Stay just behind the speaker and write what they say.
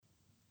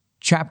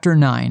Chapter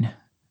 9.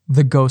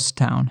 The Ghost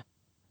Town.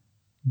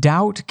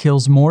 Doubt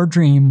kills more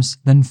dreams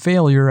than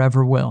failure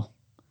ever will.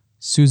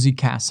 Susie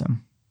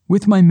Kassem.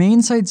 With my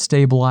main site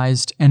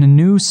stabilized and a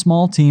new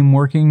small team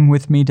working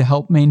with me to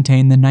help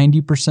maintain the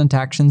 90%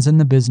 actions in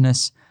the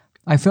business,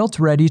 I felt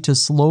ready to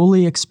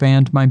slowly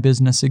expand my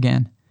business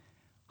again.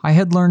 I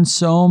had learned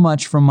so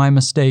much from my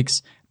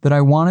mistakes that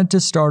I wanted to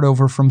start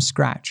over from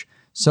scratch,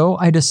 so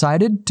I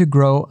decided to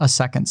grow a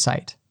second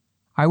site.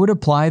 I would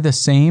apply the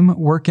same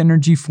work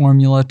energy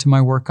formula to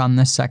my work on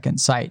this second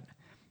site.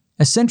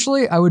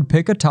 Essentially, I would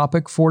pick a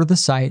topic for the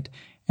site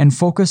and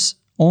focus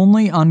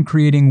only on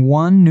creating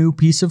one new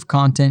piece of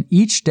content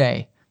each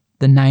day,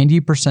 the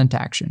 90%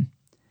 action.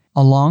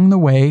 Along the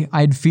way,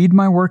 I'd feed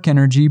my work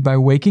energy by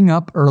waking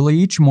up early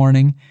each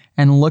morning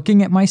and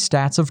looking at my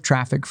stats of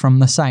traffic from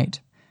the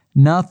site.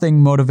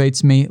 Nothing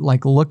motivates me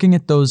like looking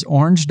at those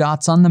orange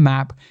dots on the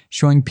map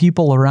showing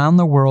people around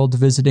the world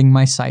visiting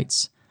my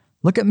sites.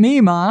 Look at me,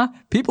 Ma!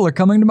 People are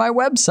coming to my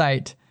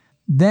website!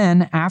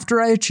 Then,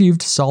 after I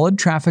achieved solid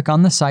traffic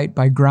on the site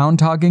by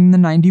groundhogging the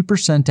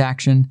 90%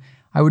 action,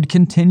 I would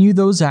continue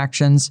those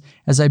actions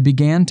as I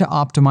began to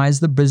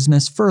optimize the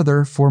business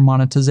further for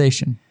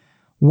monetization.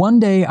 One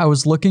day, I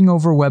was looking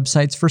over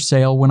websites for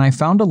sale when I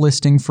found a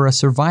listing for a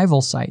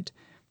survival site.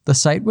 The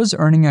site was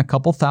earning a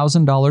couple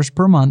 $1,000s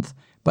per month,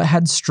 but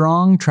had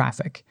strong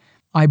traffic.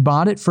 I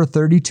bought it for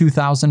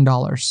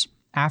 $32,000.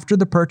 After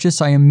the purchase,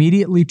 I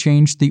immediately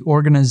changed the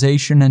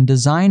organization and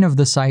design of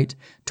the site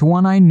to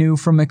one I knew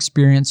from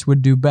experience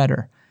would do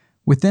better.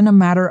 Within a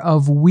matter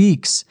of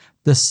weeks,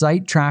 the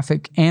site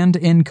traffic and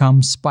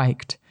income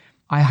spiked.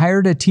 I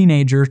hired a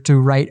teenager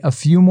to write a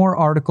few more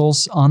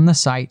articles on the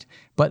site,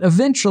 but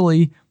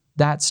eventually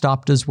that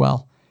stopped as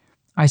well.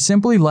 I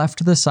simply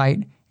left the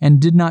site and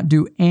did not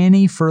do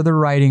any further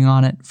writing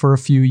on it for a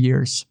few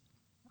years.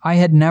 I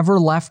had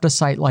never left a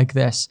site like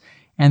this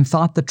and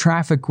thought the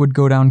traffic would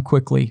go down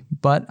quickly,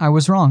 but I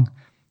was wrong.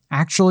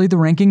 Actually, the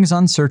rankings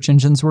on search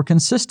engines were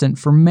consistent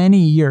for many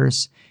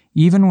years,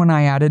 even when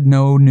I added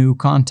no new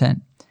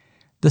content.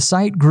 The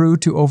site grew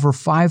to over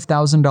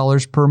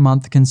 $5,000 per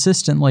month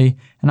consistently,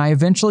 and I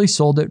eventually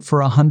sold it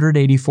for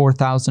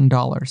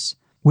 $184,000.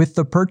 With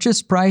the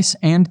purchase price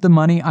and the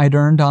money I'd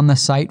earned on the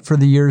site for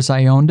the years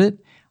I owned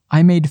it,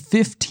 I made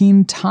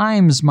 15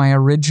 times my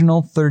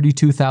original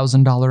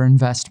 $32,000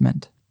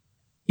 investment.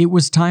 It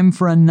was time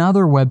for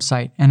another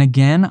website, and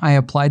again I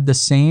applied the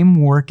same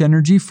work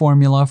energy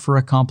formula for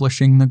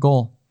accomplishing the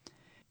goal.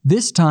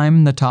 This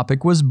time the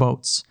topic was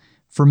boats.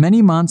 For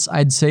many months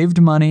I'd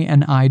saved money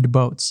and eyed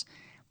boats.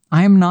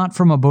 I am not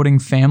from a boating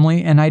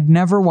family and I'd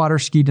never water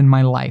skied in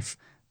my life,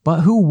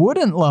 but who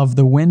wouldn't love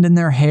the wind in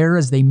their hair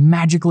as they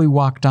magically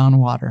walked on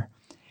water?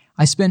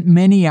 I spent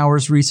many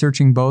hours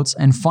researching boats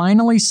and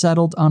finally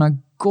settled on a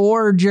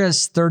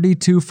gorgeous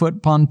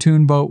 32-foot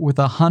pontoon boat with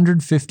a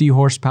 150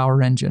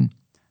 horsepower engine.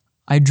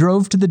 I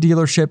drove to the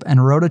dealership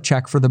and wrote a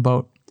check for the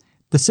boat.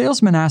 The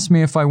salesman asked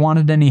me if I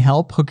wanted any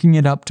help hooking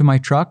it up to my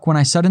truck when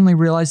I suddenly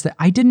realized that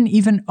I didn't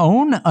even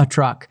own a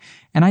truck,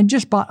 and I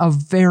just bought a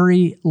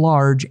very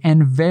large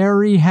and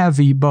very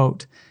heavy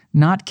boat.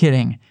 Not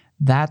kidding.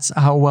 That's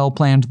how well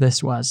planned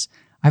this was.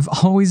 I've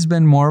always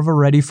been more of a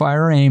ready,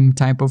 fire, aim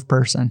type of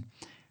person.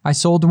 I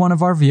sold one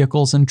of our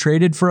vehicles and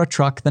traded for a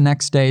truck the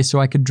next day so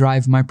I could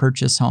drive my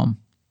purchase home.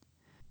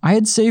 I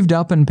had saved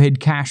up and paid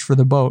cash for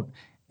the boat,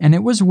 and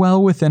it was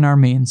well within our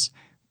means,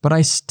 but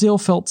I still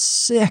felt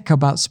sick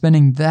about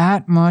spending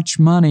that much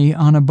money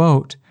on a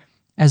boat.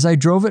 As I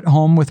drove it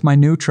home with my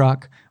new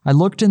truck, I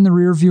looked in the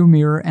rearview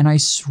mirror and I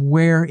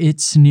swear it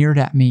sneered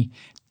at me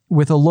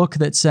with a look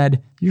that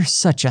said, "You're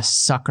such a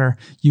sucker.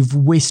 You've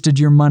wasted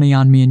your money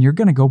on me and you're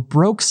going to go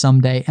broke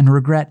someday and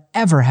regret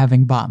ever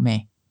having bought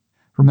me."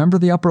 Remember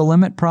the upper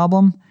limit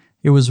problem?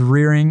 It was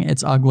rearing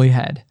its ugly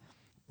head.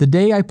 The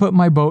day I put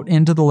my boat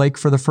into the lake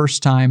for the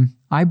first time,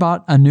 I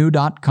bought a new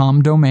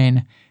 .com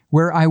domain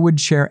where I would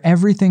share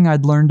everything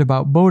I'd learned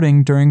about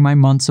boating during my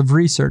months of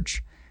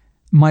research.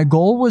 My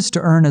goal was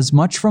to earn as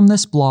much from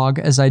this blog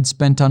as I'd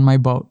spent on my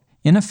boat,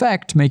 in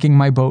effect making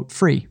my boat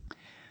free.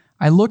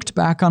 I looked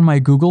back on my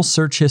Google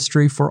search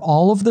history for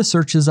all of the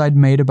searches I'd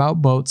made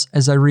about boats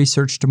as I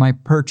researched my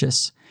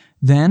purchase.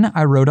 Then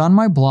I wrote on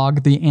my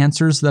blog the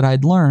answers that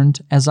I'd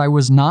learned, as I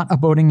was not a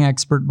boating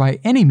expert by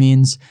any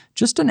means,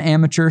 just an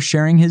amateur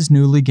sharing his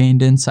newly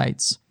gained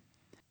insights.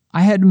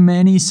 I had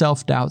many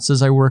self-doubts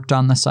as I worked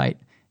on the site.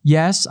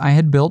 Yes, I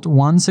had built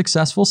one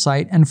successful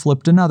site and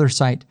flipped another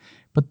site,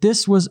 but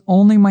this was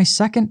only my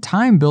second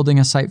time building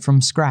a site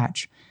from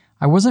scratch.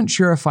 I wasn't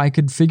sure if I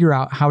could figure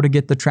out how to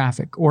get the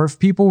traffic, or if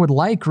people would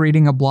like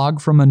reading a blog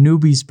from a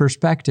newbie's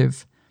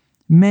perspective.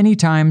 Many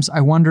times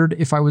I wondered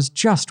if I was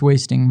just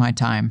wasting my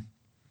time.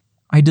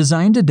 I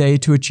designed a day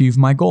to achieve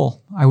my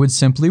goal. I would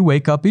simply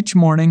wake up each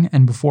morning,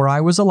 and before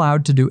I was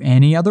allowed to do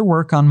any other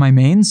work on my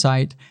main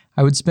site,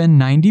 I would spend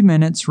 90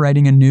 minutes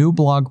writing a new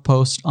blog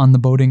post on the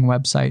boating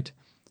website.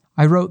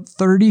 I wrote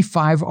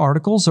 35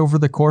 articles over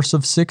the course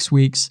of 6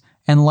 weeks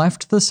and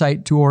left the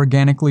site to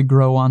organically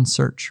grow on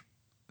search.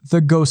 The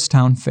Ghost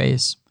Town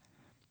phase.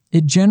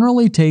 It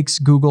generally takes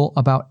Google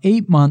about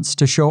 8 months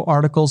to show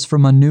articles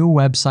from a new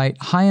website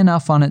high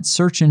enough on its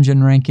search engine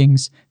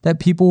rankings that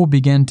people will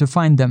begin to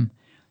find them.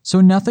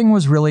 So nothing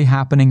was really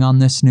happening on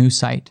this new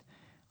site.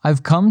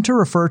 I've come to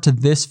refer to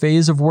this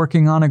phase of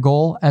working on a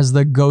goal as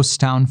the ghost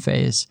town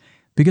phase,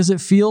 because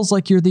it feels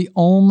like you're the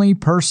only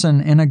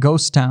person in a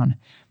ghost town.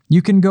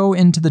 You can go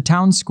into the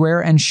town square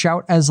and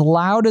shout as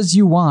loud as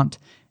you want,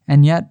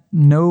 and yet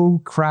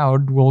no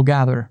crowd will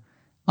gather.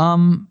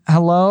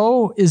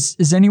 Hello?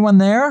 Is anyone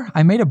there?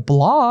 I made a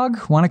blog.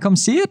 Want to come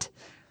see it?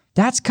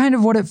 That's kind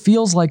of what it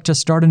feels like to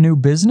start a new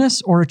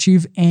business or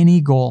achieve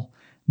any goal.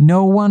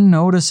 No one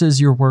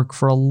notices your work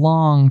for a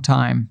long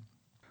time.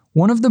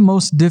 One of the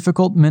most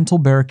difficult mental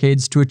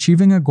barricades to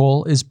achieving a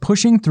goal is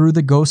pushing through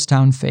the ghost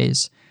town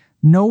phase.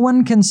 No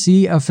one can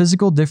see a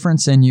physical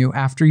difference in you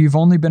after you've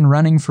only been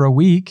running for a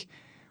week.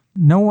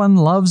 No one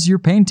loves your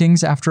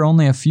paintings after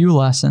only a few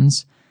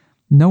lessons.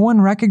 No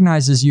one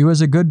recognizes you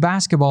as a good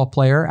basketball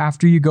player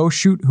after you go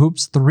shoot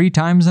hoops 3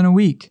 times in a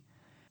week.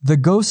 The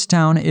ghost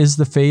town is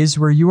the phase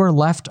where you are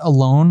left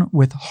alone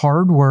with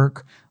hard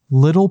work,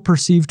 little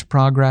perceived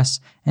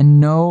progress, and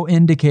no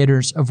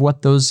indicators of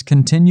what those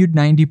continued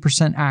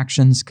 90%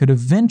 actions could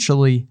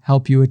eventually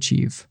help you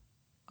achieve.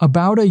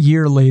 About a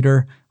year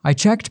later, I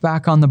checked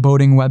back on the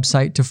boating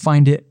website to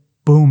find it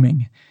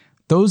booming.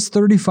 Those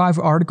 35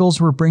 articles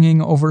were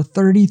bringing over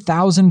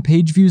 30,000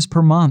 page views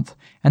per month,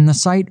 and the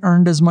site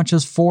earned as much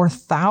as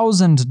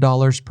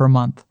 $4,000 per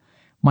month.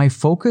 My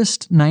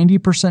focused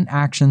 90%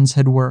 actions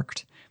had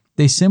worked.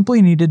 They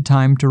simply needed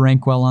time to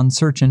rank well on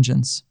search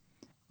engines.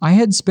 I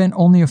had spent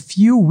only a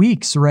few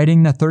weeks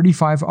writing the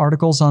 35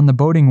 articles on the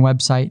boating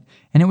website,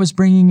 and it was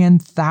bringing in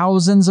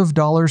thousands of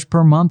dollars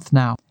per month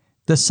now.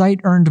 The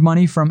site earned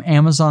money from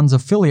Amazon's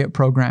affiliate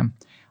program.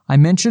 I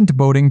mentioned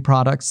boating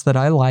products that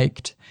I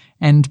liked,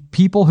 and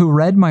people who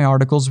read my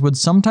articles would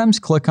sometimes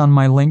click on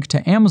my link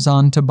to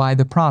Amazon to buy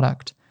the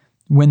product.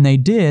 When they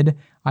did,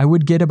 I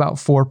would get about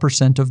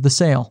 4% of the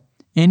sale.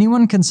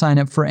 Anyone can sign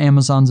up for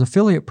Amazon's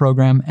affiliate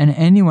program, and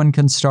anyone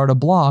can start a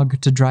blog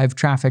to drive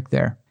traffic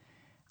there.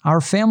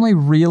 Our family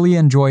really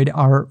enjoyed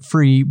our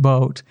free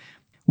boat.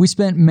 We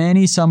spent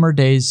many summer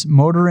days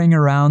motoring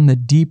around the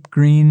deep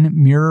green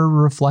mirror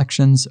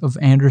reflections of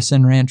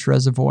Anderson Ranch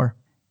Reservoir.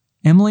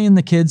 Emily and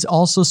the kids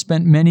also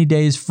spent many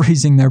days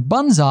freezing their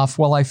buns off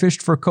while I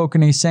fished for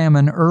kokanee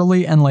salmon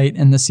early and late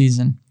in the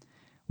season.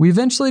 We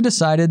eventually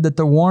decided that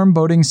the warm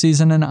boating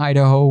season in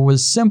Idaho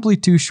was simply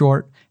too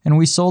short, and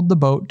we sold the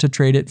boat to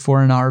trade it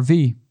for an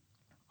RV.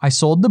 I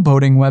sold the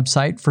boating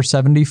website for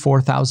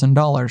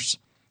 $74,000.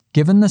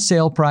 Given the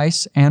sale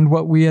price and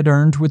what we had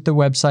earned with the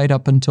website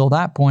up until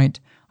that point,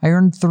 I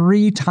earned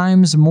 3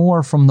 times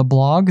more from the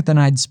blog than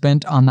I'd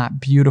spent on that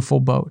beautiful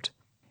boat.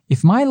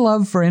 If my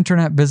love for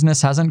internet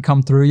business hasn't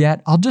come through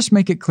yet, I'll just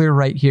make it clear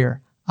right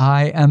here.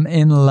 I am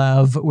in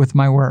love with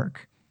my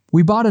work.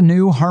 We bought a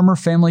new Harmer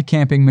family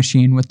camping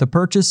machine with the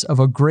purchase of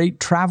a great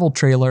travel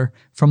trailer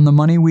from the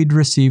money we'd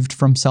received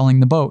from selling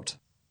the boat.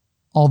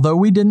 Although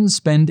we didn't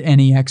spend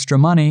any extra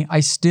money,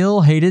 I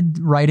still hated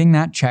writing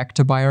that check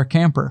to buy our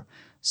camper.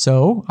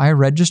 So I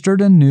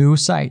registered a new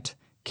site,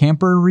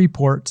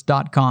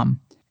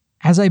 camperreport.com.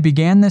 As I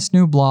began this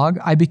new blog,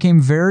 I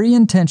became very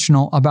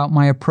intentional about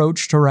my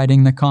approach to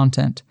writing the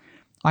content.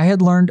 I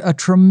had learned a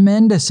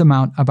tremendous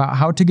amount about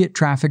how to get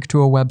traffic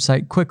to a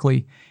website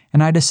quickly,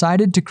 and I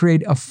decided to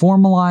create a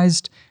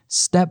formalized,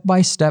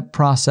 step-by-step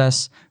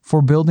process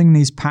for building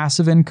these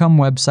passive income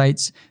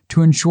websites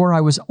to ensure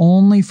I was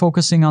only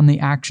focusing on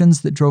the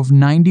actions that drove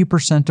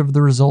 90% of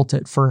the result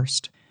at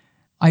first.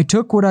 I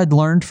took what I'd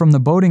learned from the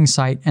boating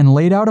site and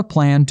laid out a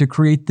plan to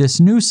create this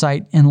new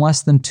site in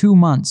less than 2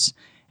 months,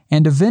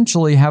 and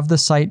eventually have the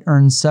site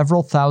earn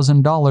several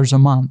 $1,000s a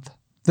month.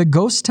 The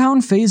ghost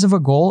town phase of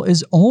a goal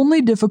is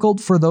only difficult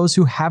for those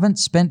who haven't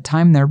spent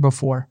time there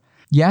before.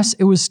 Yes,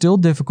 it was still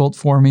difficult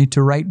for me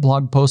to write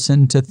blog posts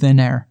into thin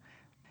air.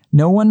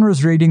 No one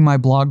was reading my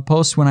blog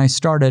posts when I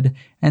started,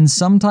 and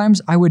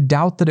sometimes I would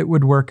doubt that it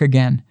would work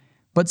again.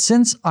 But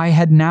since I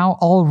had now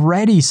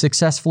already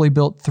successfully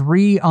built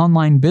 3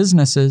 online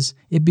businesses,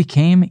 it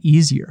became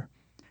easier.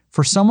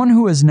 For someone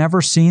who has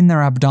never seen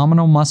their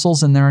abdominal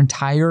muscles in their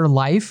entire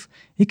life,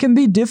 it can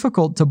be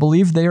difficult to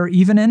believe they are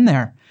even in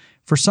there.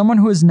 For someone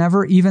who has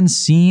never even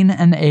seen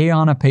an A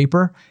on a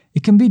paper,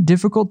 it can be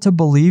difficult to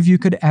believe you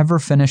could ever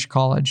finish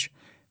college.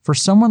 For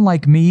someone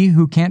like me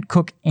who can't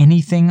cook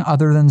anything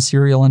other than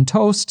cereal and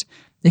toast,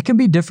 it can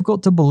be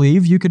difficult to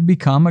believe you could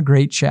become a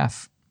great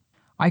chef.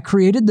 I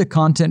created the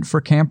content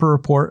for Camper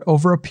Report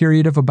over a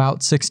period of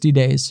about 60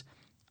 days.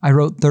 I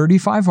wrote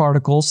 35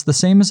 articles, the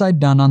same as I'd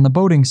done on the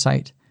boating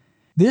site.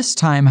 This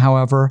time,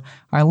 however,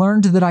 I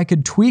learned that I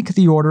could tweak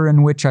the order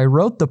in which I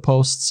wrote the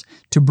posts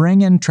to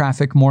bring in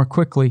traffic more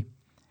quickly.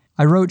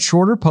 I wrote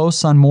shorter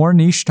posts on more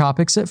niche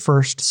topics at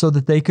first so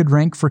that they could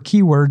rank for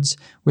keywords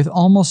with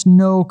almost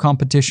no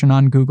competition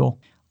on Google.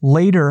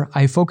 Later,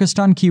 I focused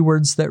on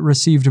keywords that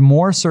received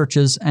more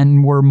searches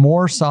and were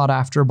more sought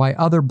after by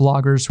other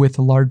bloggers with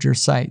larger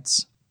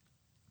sites.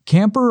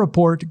 Camper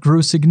Report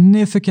grew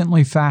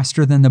significantly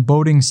faster than the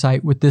boating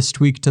site with this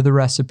tweak to the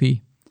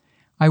recipe.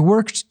 I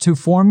worked to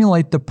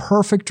formulate the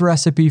perfect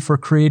recipe for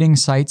creating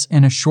sites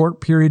in a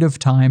short period of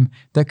time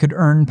that could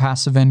earn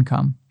passive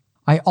income.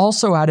 I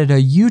also added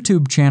a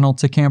YouTube channel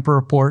to Camper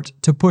Report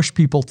to push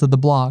people to the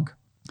blog.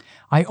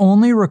 I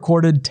only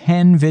recorded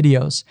 10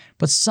 videos,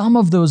 but some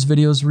of those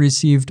videos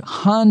received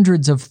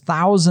hundreds of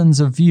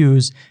thousands of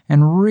views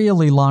and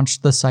really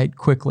launched the site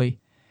quickly.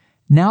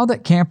 Now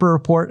that Camper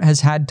Report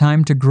has had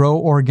time to grow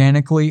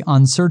organically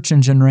on search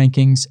engine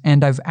rankings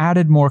and I've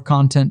added more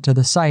content to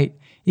the site,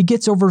 it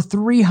gets over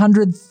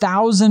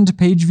 300,000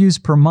 page views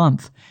per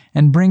month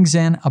and brings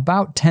in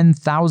about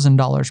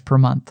 $10,000 per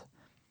month.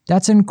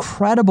 That's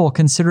incredible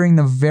considering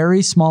the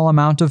very small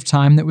amount of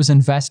time that was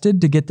invested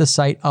to get the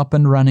site up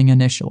and running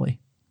initially.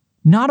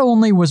 Not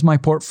only was my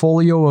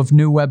portfolio of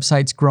new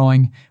websites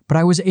growing, but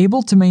I was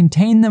able to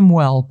maintain them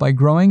well by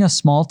growing a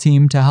small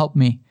team to help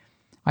me.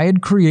 I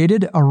had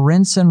created a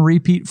rinse and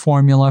repeat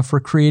formula for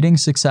creating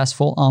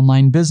successful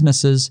online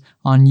businesses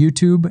on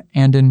YouTube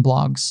and in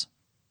blogs.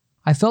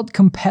 I felt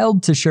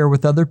compelled to share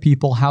with other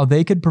people how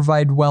they could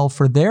provide well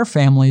for their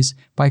families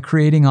by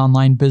creating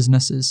online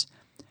businesses.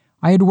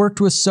 I had worked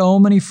with so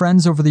many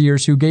friends over the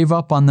years who gave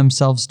up on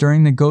themselves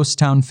during the ghost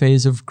town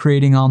phase of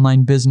creating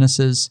online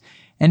businesses,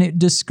 and it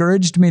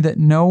discouraged me that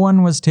no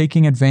one was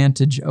taking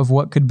advantage of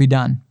what could be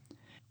done.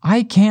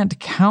 I can't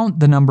count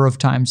the number of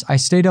times I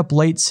stayed up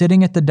late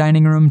sitting at the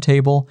dining room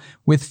table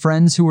with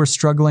friends who were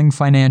struggling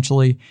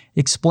financially,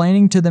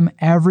 explaining to them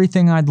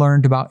everything I'd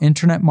learned about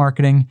internet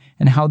marketing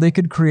and how they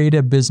could create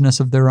a business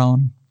of their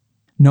own.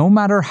 No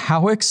matter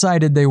how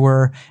excited they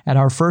were at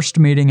our first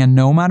meeting and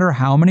no matter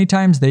how many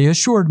times they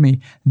assured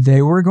me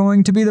they were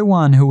going to be the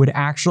one who would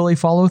actually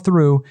follow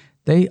through,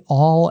 they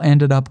all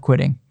ended up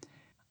quitting.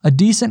 A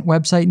decent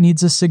website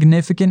needs a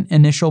significant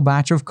initial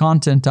batch of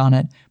content on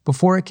it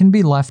before it can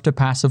be left to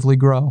passively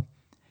grow.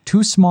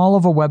 Too small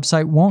of a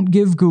website won't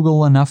give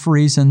Google enough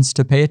reasons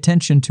to pay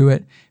attention to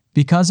it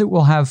because it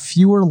will have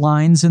fewer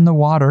lines in the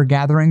water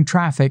gathering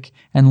traffic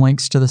and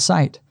links to the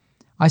site.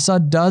 I saw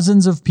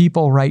dozens of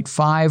people write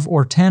 5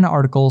 or 10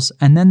 articles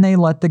and then they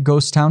let the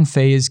ghost town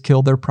phase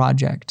kill their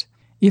project.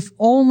 If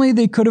only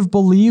they could have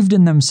believed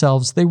in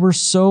themselves, they were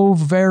so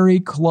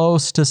very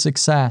close to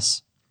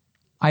success.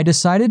 I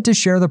decided to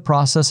share the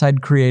process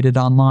I'd created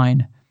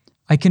online.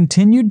 I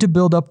continued to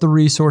build up the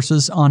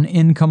resources on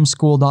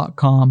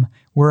incomeschool.com,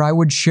 where I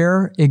would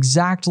share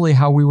exactly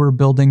how we were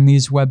building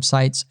these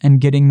websites and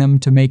getting them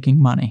to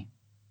making money.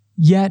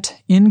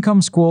 Yet,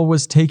 Income School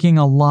was taking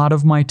a lot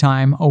of my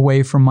time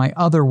away from my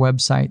other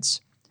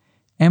websites.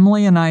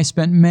 Emily and I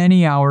spent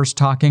many hours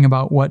talking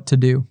about what to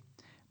do.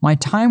 My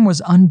time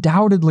was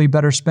undoubtedly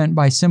better spent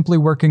by simply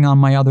working on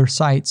my other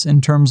sites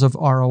in terms of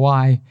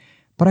ROI,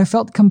 but I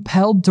felt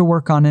compelled to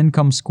work on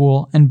Income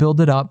School and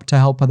build it up to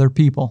help other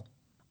people.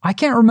 I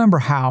can't remember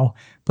how,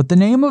 but the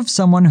name of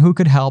someone who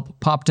could help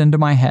popped into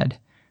my head,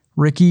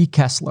 Ricky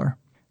Kessler.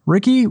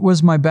 Ricky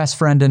was my best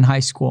friend in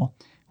high school.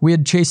 We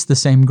had chased the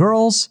same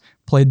girls,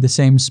 played the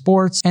same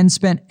sports, and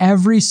spent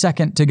every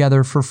second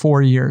together for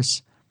 4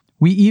 years.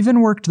 We even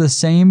worked the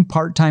same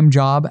part-time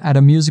job at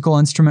a musical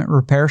instrument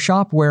repair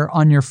shop where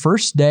on your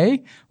first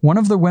day, one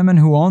of the women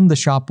who owned the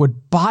shop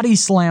would body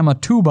slam a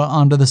tuba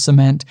onto the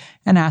cement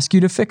and ask you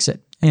to fix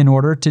it in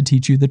order to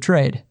teach you the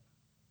trade.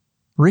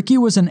 Ricky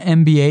was an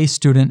MBA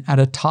student at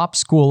a top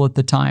school at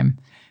the time,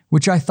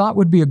 which I thought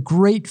would be a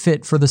great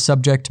fit for the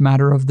subject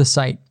matter of the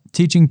site,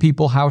 teaching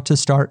people how to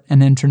start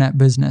an internet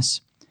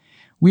business.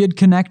 We had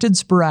connected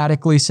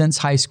sporadically since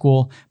high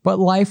school, but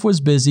life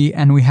was busy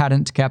and we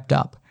hadn't kept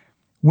up.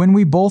 When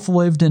we both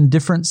lived in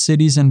different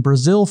cities in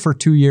Brazil for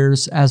 2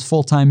 years as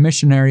full-time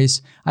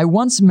missionaries, I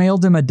once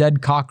mailed him a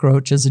dead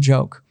cockroach as a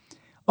joke.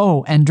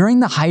 Oh, and during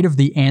the height of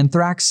the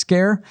anthrax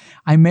scare,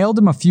 I mailed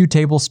him a few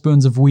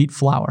tablespoons of wheat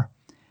flour.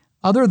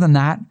 Other than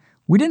that,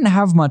 we didn't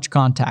have much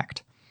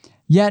contact.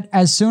 Yet,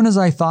 as soon as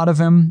I thought of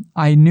him,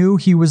 I knew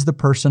he was the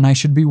person I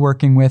should be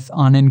working with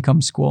on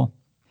Income School.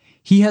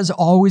 He has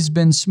always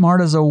been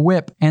smart as a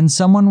whip and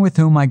someone with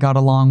whom I got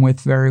along with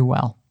very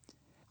well.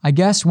 I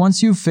guess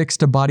once you've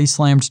fixed a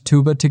body-slammed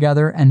tuba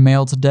together and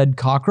mailed dead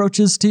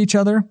cockroaches to each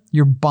other,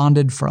 you're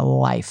bonded for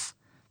life.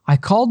 I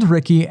called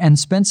Ricky and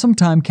spent some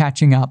time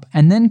catching up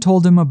and then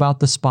told him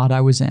about the spot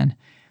I was in.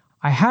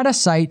 I had a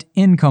site,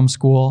 Income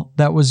School,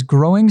 that was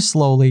growing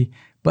slowly,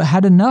 but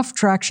had enough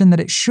traction that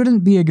it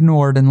shouldn't be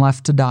ignored and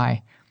left to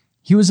die.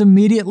 He was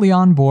immediately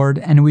on board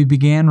and we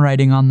began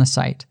writing on the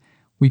site.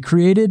 We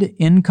created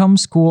Income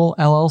School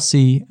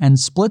LLC and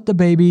split the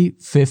baby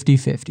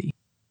 50-50.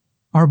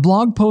 Our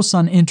blog posts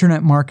on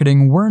internet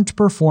marketing weren't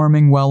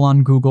performing well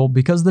on Google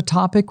because the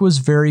topic was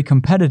very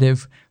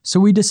competitive, so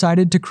we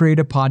decided to create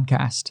a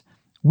podcast.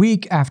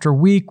 Week after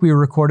week, we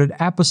recorded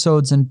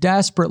episodes and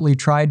desperately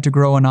tried to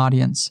grow an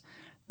audience,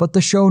 but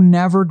the show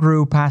never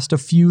grew past a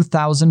few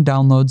thousand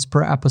downloads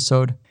per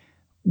episode.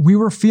 We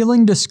were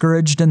feeling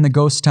discouraged in the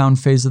ghost town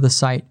phase of the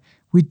site.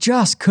 We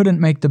just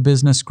couldn't make the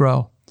business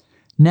grow.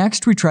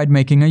 Next, we tried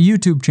making a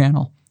YouTube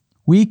channel.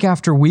 Week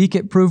after week,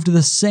 it proved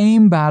the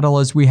same battle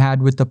as we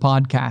had with the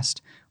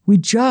podcast. We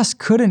just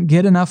couldn't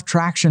get enough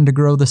traction to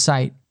grow the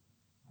site.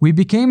 We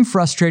became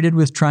frustrated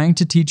with trying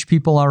to teach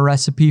people our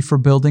recipe for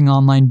building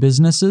online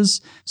businesses,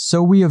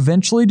 so we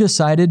eventually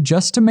decided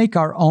just to make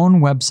our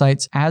own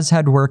websites as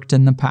had worked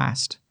in the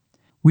past.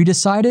 We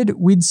decided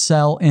we'd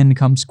sell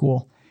Income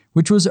School,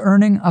 which was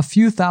earning a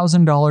few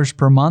 $1,000s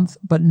per month,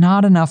 but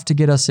not enough to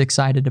get us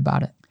excited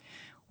about it.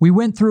 We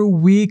went through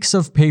weeks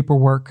of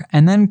paperwork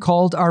and then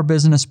called our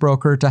business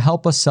broker to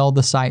help us sell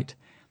the site.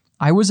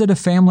 I was at a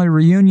family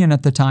reunion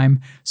at the time,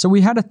 so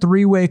we had a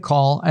 3-way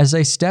call as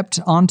I stepped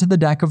onto the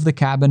deck of the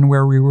cabin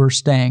where we were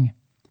staying.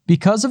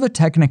 Because of a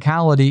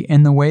technicality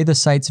in the way the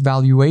site's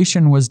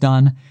valuation was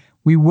done,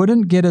 we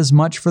wouldn't get as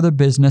much for the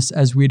business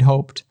as we'd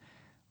hoped.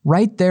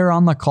 Right there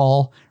on the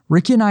call,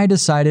 Ricky and I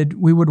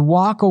decided we would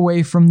walk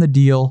away from the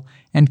deal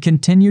and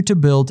continue to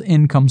build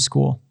Income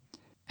School.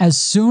 As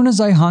soon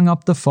as I hung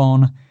up the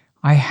phone,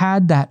 I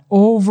had that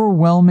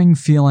overwhelming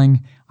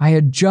feeling I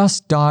had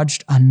just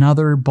dodged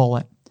another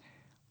bullet.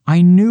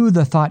 I knew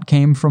the thought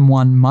came from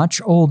one much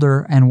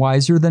older and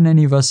wiser than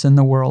any of us in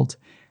the world,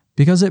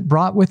 because it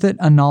brought with it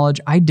a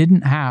knowledge I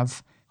didn't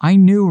have. I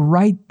knew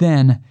right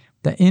then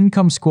that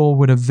Income School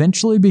would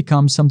eventually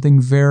become something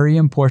very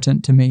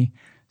important to me.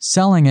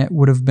 Selling it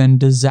would have been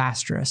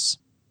disastrous.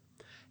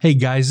 Hey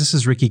guys, this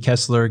is Ricky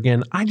Kessler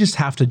again. I just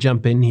have to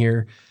jump in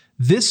here.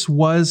 This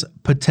was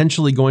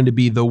potentially going to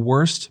be the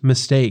worst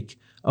mistake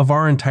of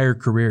our entire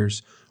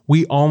careers.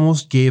 We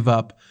almost gave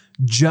up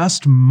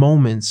just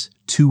moments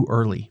too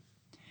early.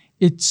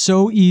 It's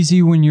so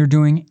easy when you're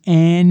doing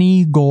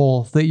any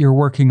goal that you're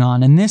working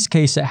on. In this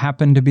case, it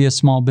happened to be a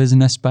small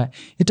business, but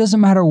it doesn't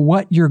matter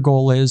what your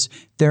goal is.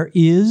 There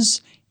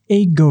is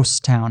a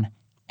ghost town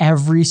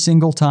every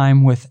single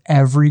time with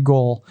every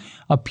goal.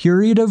 A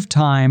period of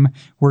time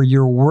where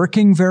you're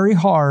working very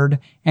hard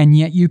and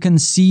yet you can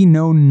see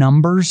no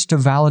numbers to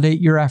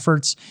validate your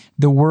efforts.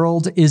 The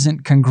world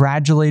isn't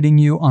congratulating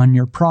you on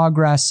your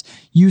progress.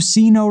 You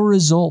see no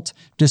result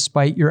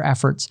despite your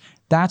efforts.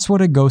 That's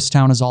what a ghost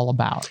town is all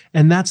about.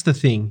 And that's the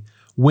thing.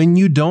 When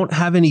you don't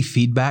have any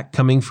feedback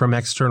coming from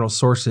external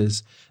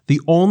sources, the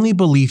only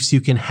beliefs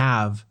you can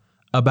have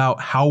about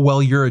how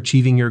well you're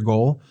achieving your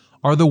goal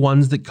are the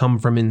ones that come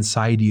from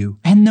inside you.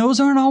 And those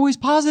aren't always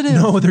positive.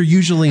 No, they're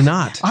usually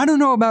not. I don't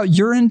know about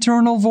your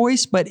internal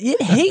voice, but it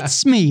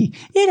hates me.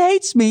 It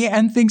hates me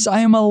and thinks I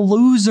am a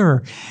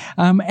loser.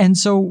 And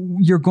so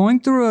you're going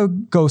through a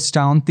ghost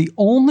town. The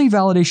only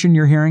validation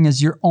you're hearing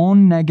is your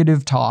own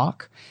negative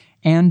talk,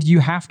 and you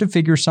have to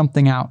figure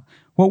something out.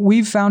 What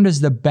we've found is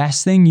the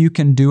best thing you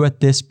can do at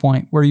this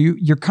point, where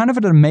you're kind of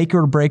at a make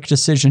or break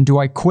decision. Do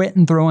I quit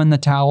and throw in the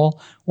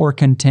towel or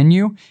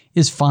continue?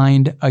 Is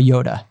find a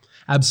Yoda.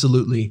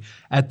 Absolutely.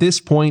 At this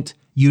point,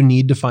 you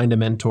need to find a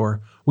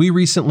mentor. We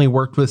recently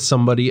worked with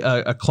somebody,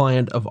 a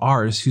client of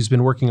ours, who's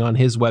been working on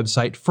his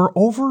website for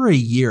over a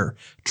year,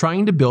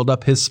 trying to build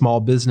up his small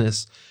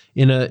business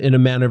in a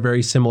manner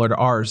very similar to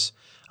ours.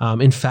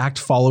 In fact,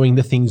 following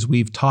the things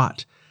we've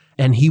taught.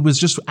 And he was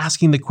just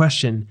asking the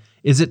question,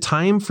 is it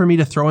time for me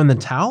to throw in the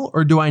towel,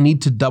 or do I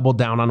need to double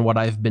down on what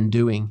I've been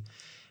doing?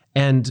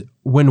 And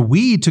when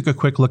we took a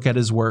quick look at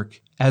his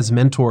work as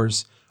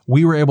mentors,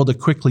 we were able to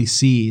quickly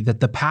see that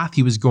the path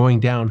he was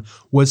going down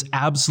was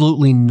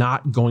absolutely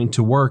not going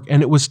to work.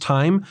 And it was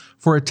time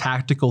for a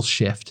tactical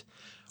shift.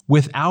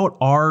 Without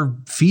our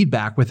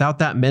feedback, without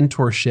that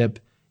mentorship,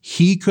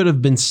 he could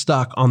have been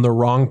stuck on the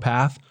wrong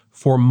path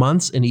for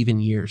months and even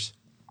years.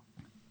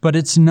 But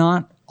it's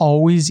not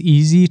always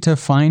easy to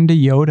find a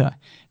Yoda.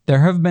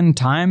 There have been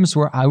times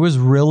where I was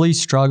really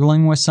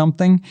struggling with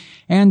something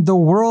and the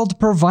world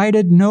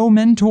provided no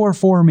mentor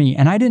for me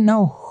and I didn't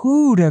know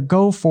who to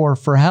go for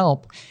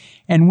help.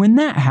 And when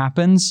that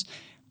happens,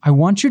 I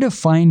want you to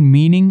find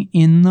meaning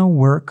in the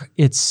work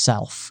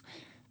itself.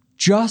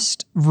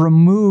 Just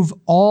remove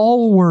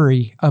all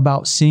worry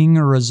about seeing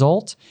a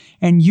result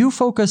and you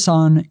focus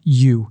on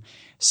you.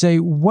 Say,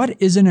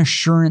 what is an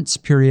assurance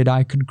period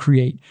I could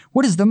create?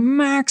 What is the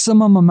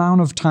maximum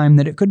amount of time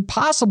that it could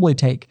possibly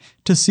take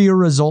to see a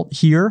result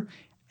here?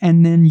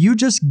 And then you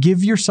just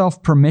give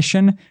yourself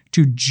permission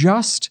to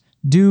just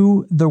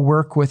do the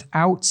work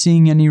without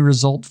seeing any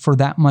result for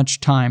that much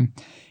time.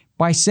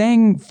 By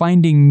saying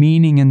finding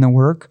meaning in the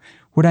work,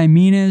 what I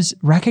mean is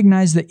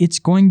recognize that it's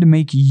going to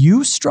make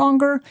you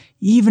stronger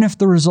even if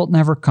the result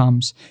never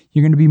comes.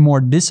 You're going to be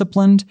more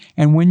disciplined,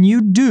 and when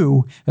you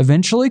do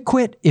eventually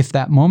quit, if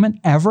that moment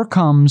ever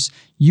comes,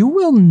 you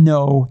will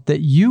know that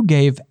you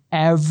gave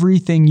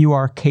everything you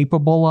are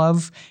capable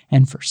of,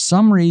 and for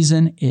some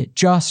reason, it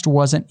just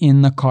wasn't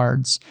in the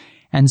cards.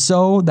 And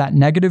so that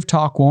negative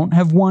talk won't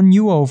have won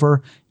you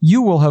over.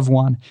 You will have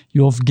won.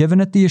 You'll have given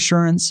it the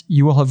assurance,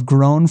 you will have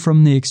grown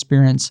from the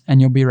experience,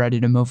 and you'll be ready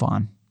to move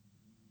on.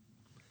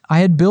 I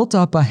had built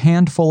up a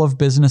handful of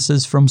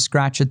businesses from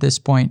scratch at this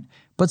point,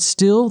 but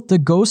still the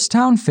ghost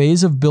town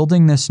phase of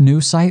building this new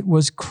site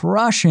was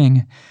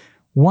crushing.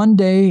 One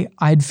day,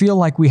 I'd feel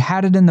like we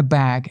had it in the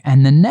bag,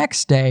 and the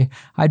next day,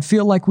 I'd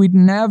feel like we'd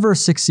never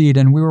succeed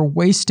and we were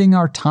wasting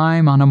our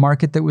time on a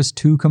market that was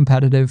too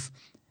competitive.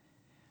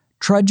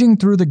 Trudging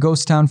through the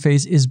ghost town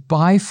phase is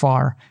by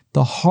far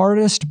the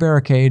hardest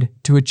barricade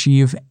to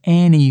achieve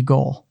any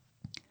goal.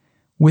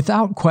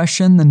 Without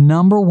question, the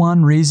number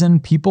one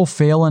reason people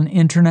fail in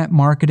internet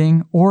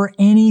marketing or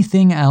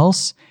anything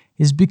else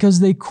is because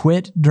they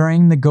quit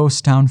during the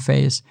ghost town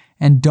phase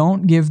and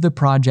don't give the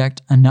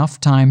project enough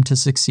time to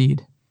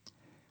succeed.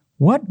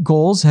 What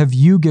goals have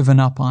you given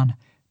up on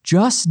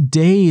just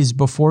days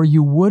before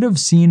you would have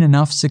seen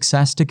enough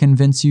success to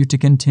convince you to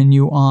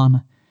continue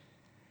on?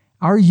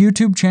 Our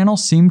YouTube channel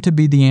seemed to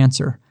be the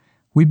answer.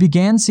 We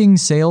began seeing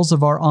sales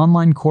of our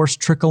online course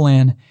trickle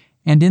in,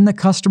 and in the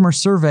customer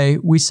survey,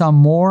 we saw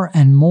more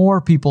and more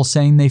people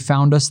saying they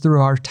found us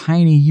through our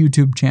tiny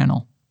YouTube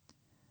channel.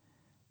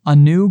 A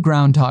new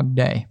Groundhog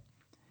Day.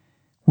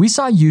 We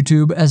saw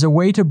YouTube as a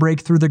way to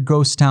break through the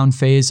ghost town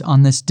phase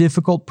on this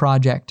difficult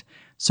project,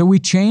 so we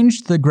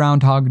changed the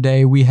Groundhog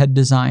Day we had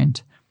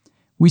designed.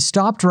 We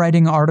stopped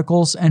writing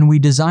articles and we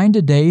designed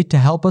a day to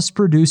help us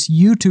produce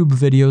YouTube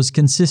videos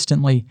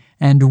consistently,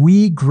 and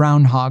we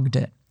groundhogged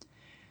it.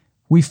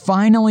 We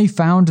finally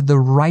found the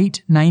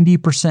right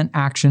 90%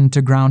 action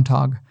to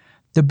groundhog.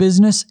 The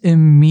business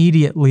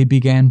immediately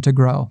began to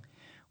grow.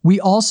 We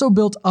also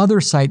built other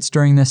sites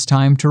during this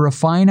time to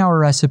refine our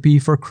recipe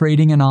for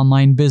creating an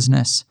online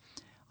business.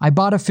 I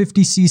bought a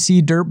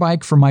 50cc dirt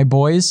bike for my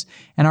boys,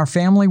 and our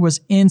family was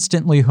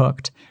instantly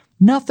hooked.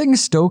 Nothing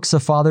stokes a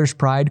father's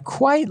pride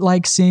quite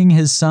like seeing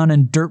his son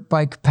in dirt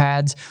bike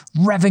pads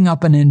revving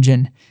up an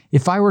engine.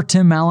 If I were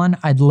Tim Allen,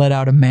 I'd let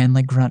out a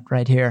manly grunt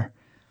right here.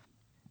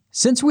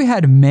 Since we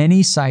had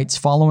many sites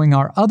following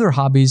our other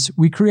hobbies,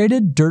 we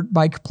created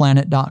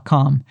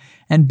dirtbikeplanet.com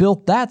and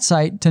built that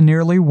site to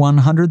nearly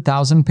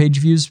 100,000 page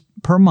views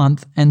per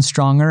month and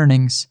strong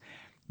earnings.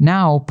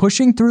 Now,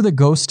 pushing through the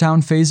ghost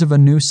town phase of a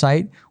new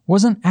site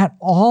wasn't at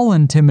all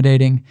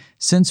intimidating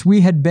since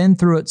we had been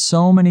through it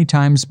so many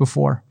times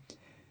before.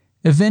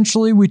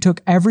 Eventually, we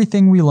took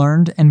everything we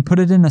learned and put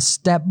it in a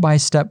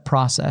step-by-step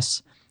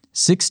process.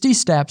 60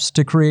 steps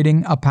to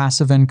creating a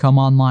passive income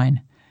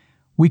online.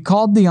 We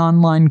called the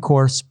online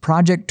course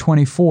Project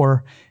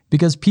 24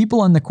 because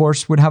people in the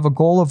course would have a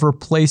goal of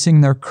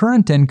replacing their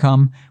current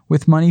income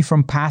with money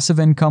from passive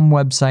income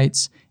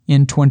websites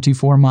in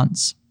 24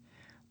 months.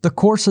 The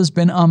course has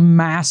been a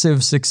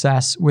massive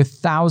success with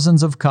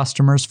thousands of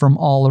customers from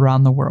all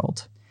around the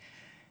world.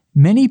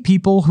 Many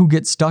people who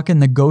get stuck in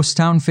the ghost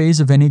town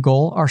phase of any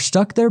goal are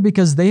stuck there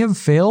because they have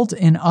failed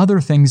in other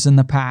things in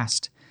the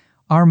past.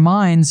 Our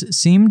minds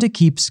seem to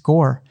keep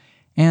score.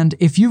 And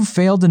if you've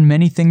failed in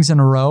many things in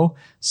a row,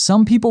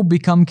 some people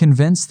become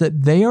convinced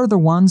that they are the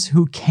ones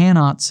who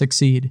cannot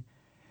succeed.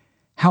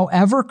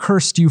 However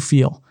cursed you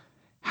feel,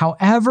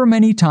 however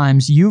many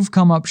times you've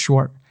come up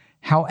short,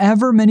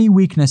 however many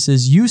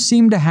weaknesses you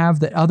seem to have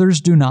that others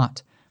do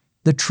not,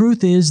 the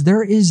truth is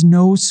there is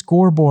no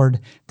scoreboard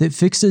that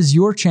fixes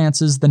your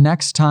chances the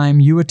next time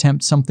you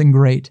attempt something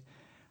great.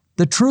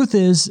 The truth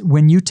is,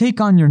 when you take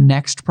on your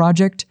next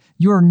project,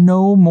 you are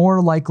no more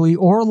likely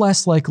or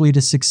less likely to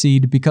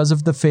succeed because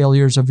of the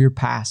failures of your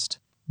past.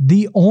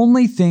 The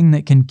only thing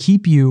that can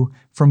keep you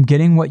from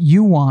getting what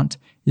you want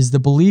is the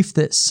belief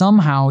that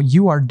somehow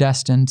you are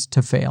destined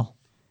to fail.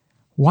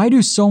 Why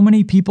do so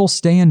many people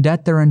stay in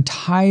debt their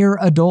entire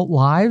adult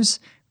lives?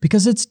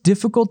 Because it's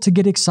difficult to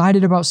get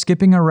excited about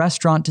skipping a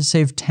restaurant to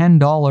save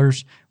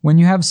 $10 when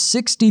you have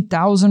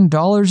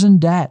 $60,000 in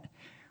debt.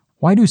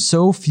 Why do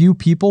so few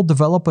people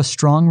develop a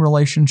strong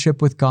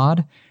relationship with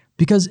God?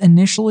 Because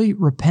initially,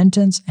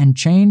 repentance and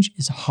change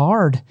is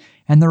hard,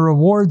 and the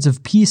rewards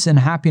of peace and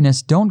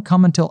happiness don't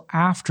come until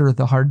after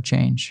the hard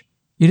change.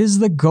 It is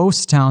the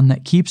ghost town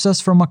that keeps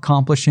us from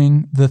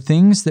accomplishing the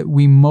things that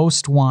we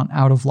most want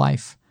out of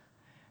life.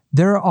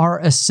 There are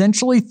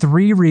essentially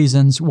 3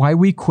 reasons why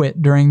we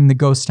quit during the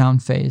ghost town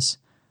phase.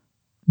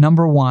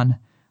 Number 1,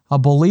 a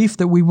belief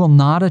that we will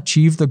not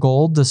achieve the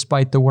goal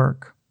despite the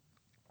work.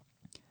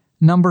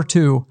 Number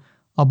 2,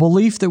 a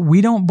belief that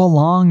we don't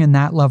belong in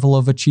that level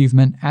of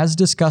achievement, as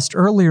discussed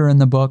earlier in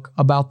the book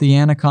about the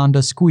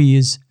anaconda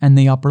squeeze and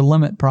the upper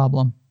limit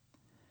problem.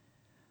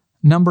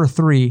 Number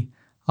 3,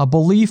 a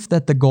belief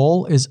that the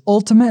goal is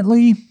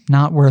ultimately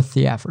not worth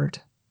the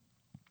effort.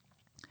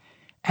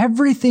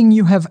 Everything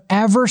you have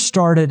ever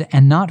started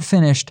and not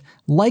finished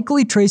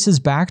likely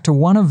traces back to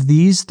one of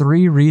these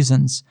 3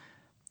 reasons.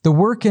 The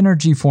work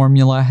energy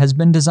formula has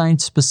been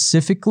designed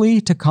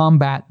specifically to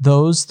combat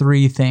those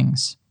 3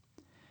 things.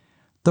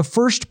 The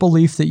first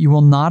belief that you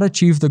will not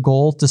achieve the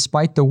goal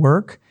despite the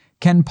work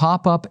can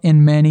pop up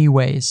in many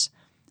ways.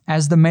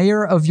 As the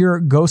mayor of your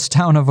ghost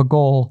town of a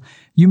goal,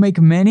 you make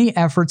many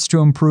efforts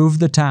to improve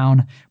the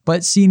town,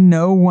 but see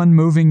no one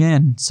moving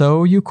in,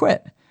 so you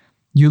quit.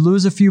 You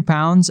lose a few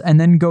pounds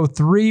and then go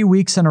 3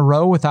 weeks in a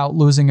row without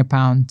losing a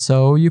pound,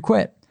 so you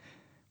quit.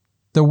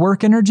 The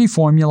work energy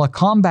formula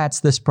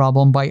combats this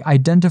problem by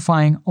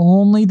identifying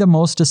only the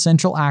most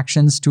essential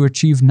actions to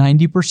achieve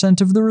 90%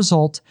 of the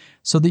result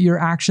so that your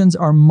actions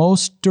are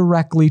most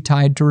directly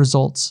tied to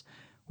results,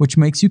 which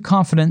makes you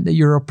confident that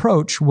your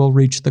approach will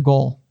reach the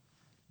goal.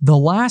 The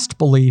last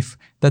belief,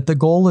 that the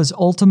goal is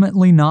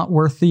ultimately not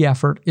worth the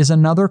effort, is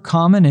another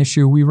common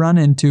issue we run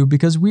into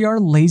because we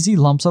are lazy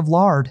lumps of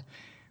lard.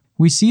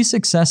 We see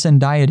success in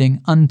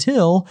dieting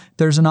until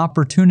there's an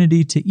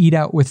opportunity to eat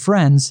out with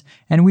friends,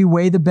 and we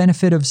weigh the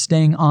benefit of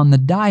staying on the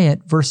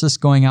diet versus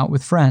going out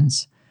with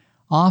friends.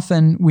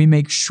 Often, we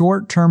make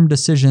short-term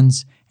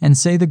decisions and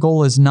say the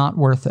goal is not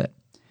worth it.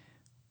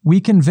 We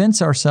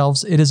convince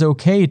ourselves it is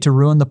okay to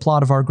ruin the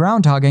plot of our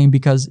groundhogging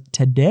because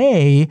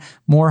today,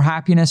 more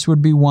happiness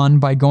would be won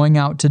by going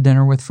out to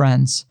dinner with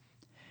friends.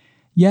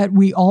 Yet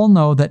we all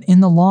know that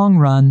in the long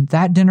run,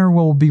 that dinner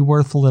will be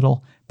worth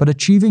little, but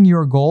achieving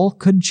your goal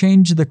could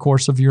change the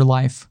course of your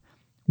life.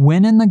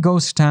 When in the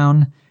ghost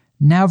town,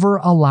 never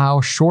allow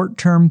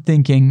short-term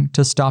thinking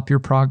to stop your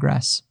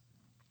progress.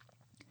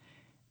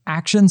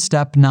 Action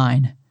step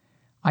 9.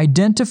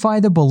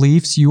 Identify the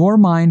beliefs your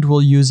mind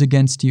will use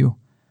against you.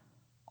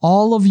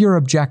 All of your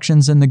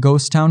objections in the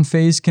ghost town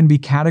phase can be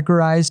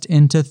categorized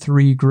into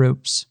 3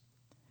 groups.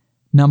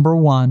 Number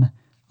 1,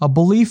 a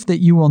belief that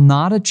you will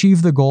not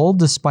achieve the goal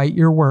despite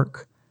your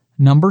work.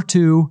 Number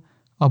 2,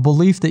 a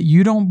belief that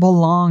you don't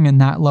belong in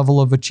that level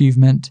of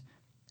achievement.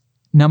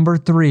 Number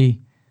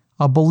 3,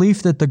 a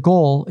belief that the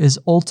goal is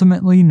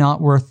ultimately not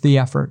worth the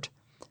effort.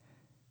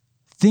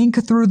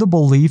 Think through the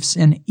beliefs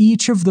in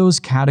each of those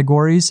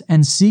categories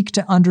and seek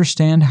to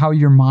understand how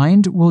your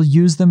mind will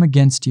use them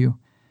against you.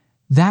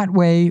 That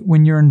way,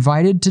 when you're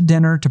invited to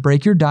dinner to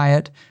break your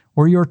diet,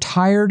 or you're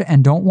tired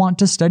and don't want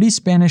to study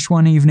Spanish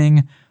one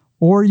evening,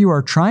 or you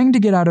are trying to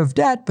get out of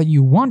debt but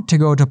you want to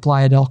go to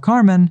Playa del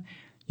Carmen,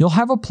 you'll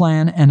have a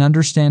plan and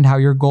understand how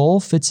your goal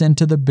fits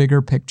into the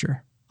bigger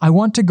picture. I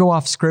want to go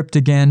off script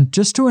again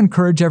just to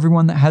encourage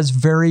everyone that has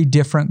very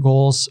different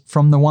goals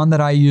from the one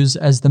that I use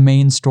as the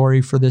main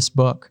story for this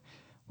book.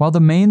 While the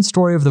main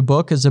story of the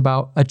book is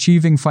about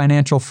achieving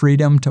financial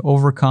freedom to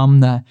overcome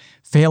the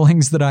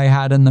failings that I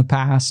had in the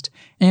past,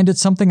 and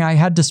it's something I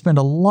had to spend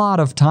a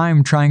lot of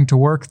time trying to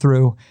work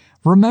through,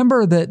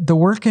 remember that the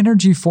work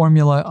energy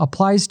formula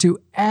applies to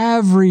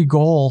every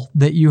goal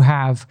that you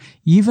have,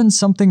 even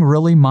something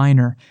really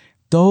minor.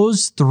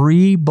 Those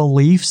 3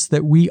 beliefs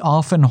that we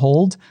often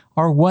hold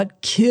are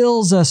what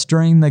kills us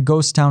during the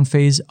ghost town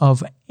phase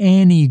of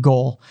any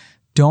goal.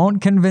 Don't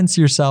convince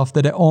yourself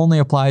that it only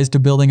applies to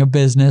building a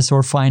business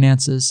or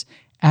finances.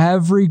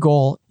 Every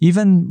goal,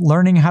 even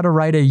learning how to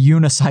ride a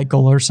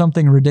unicycle or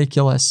something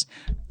ridiculous,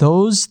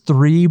 those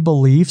 3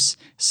 beliefs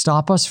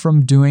stop us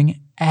from doing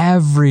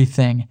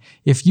everything.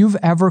 If you've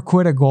ever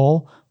quit a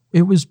goal,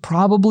 it was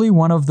probably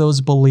one of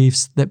those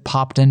beliefs that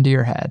popped into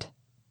your head.